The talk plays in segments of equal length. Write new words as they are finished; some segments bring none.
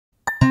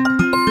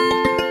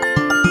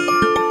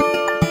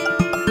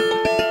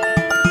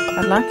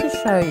like to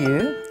show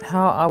you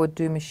how I would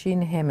do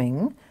machine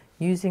hemming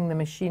using the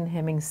machine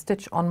hemming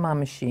stitch on my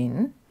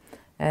machine,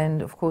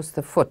 and of course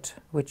the foot,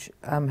 which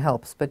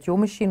helps, but your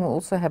machine will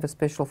also have a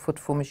special foot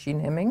for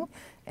machine hemming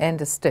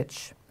and a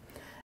stitch.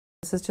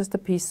 This is just a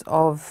piece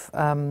of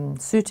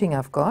suiting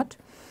I've got,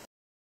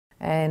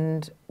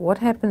 and what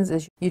happens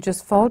is you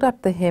just fold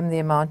up the hem the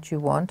amount you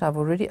want. I've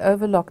already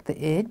overlocked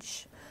the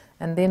edge,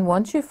 and then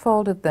once you've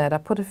folded that, I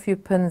put a few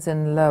pins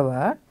in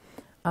lower.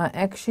 I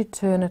actually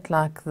turn it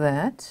like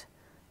that,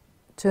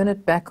 turn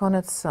it back on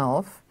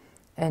itself,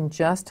 and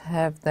just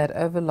have that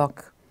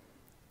overlock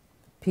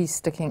piece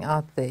sticking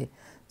out there.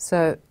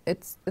 So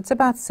it's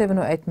about 7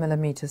 or 8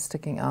 millimeters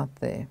sticking out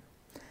there.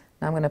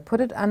 Now I'm going to put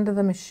it under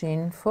the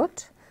machine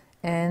foot,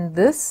 and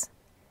this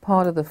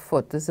part of the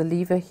foot, there's a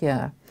lever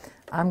here.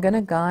 I'm going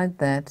to guide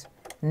that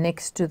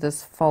next to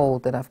this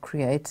fold that I've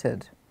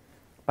created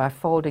by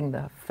folding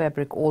the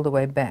fabric all the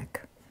way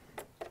back.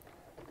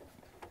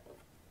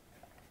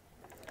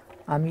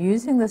 I'm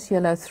using this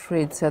yellow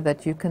thread so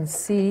that you can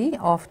see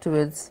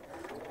afterwards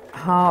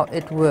how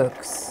it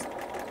works.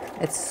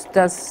 It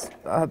does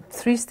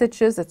 3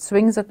 stitches, it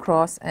swings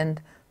across,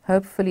 and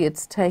hopefully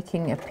it's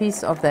taking a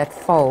piece of that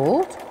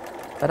fold,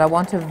 but I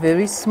want a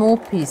very small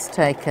piece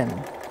taken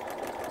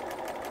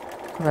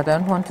because I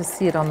don't want to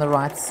see it on the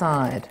right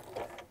side.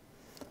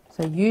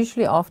 So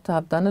usually after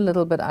I've done a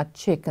little bit, I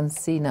check and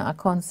see. Now I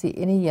can't see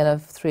any yellow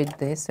thread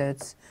there, so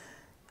it's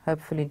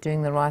hopefully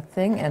doing the right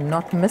thing and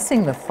not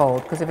missing the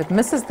fold, because if it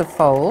misses the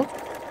fold,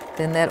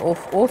 then that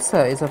also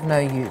is of no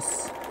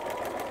use.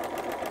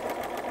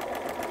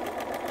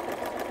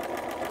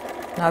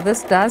 Now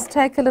this does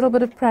take a little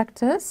bit of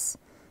practice.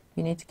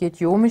 You need to get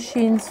your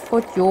machine's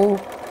foot,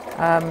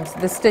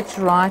 the stitch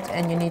right,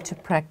 and you need to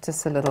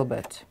practice a little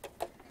bit.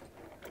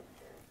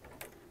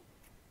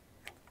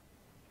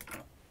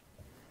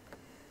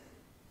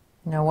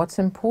 Now what's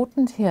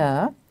important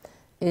here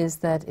is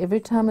that every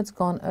time it's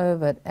gone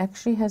over, it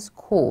actually has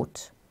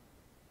caught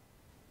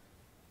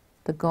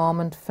the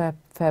garment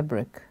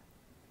fabric,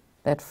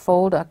 that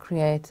fold I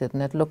created,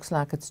 and it looks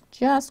like it's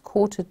just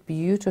caught it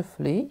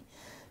beautifully.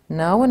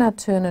 Now when I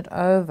turn it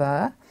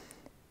over,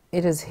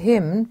 it is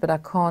hemmed, but I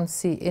can't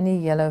see any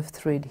yellow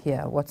thread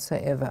here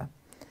whatsoever.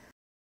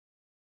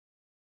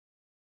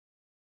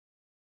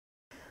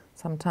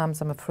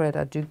 Sometimes I'm afraid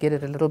I do get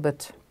it a little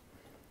bit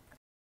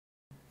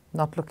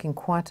not looking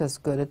quite as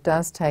good. It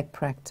does take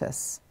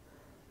practice.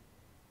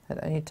 It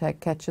only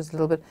catches a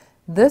little bit.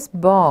 This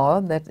bar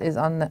that is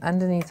on the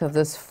underneath of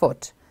this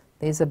foot,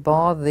 there's a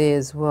bar there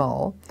as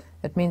well.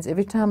 It means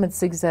every time it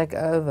zigzag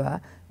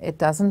over, it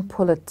doesn't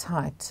pull it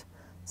tight.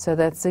 So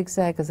that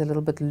zigzag is a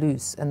little bit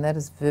loose, and that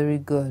is very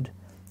good.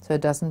 So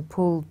it doesn't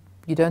pull,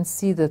 you don't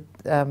see the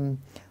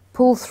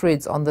pull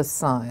threads on this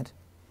side.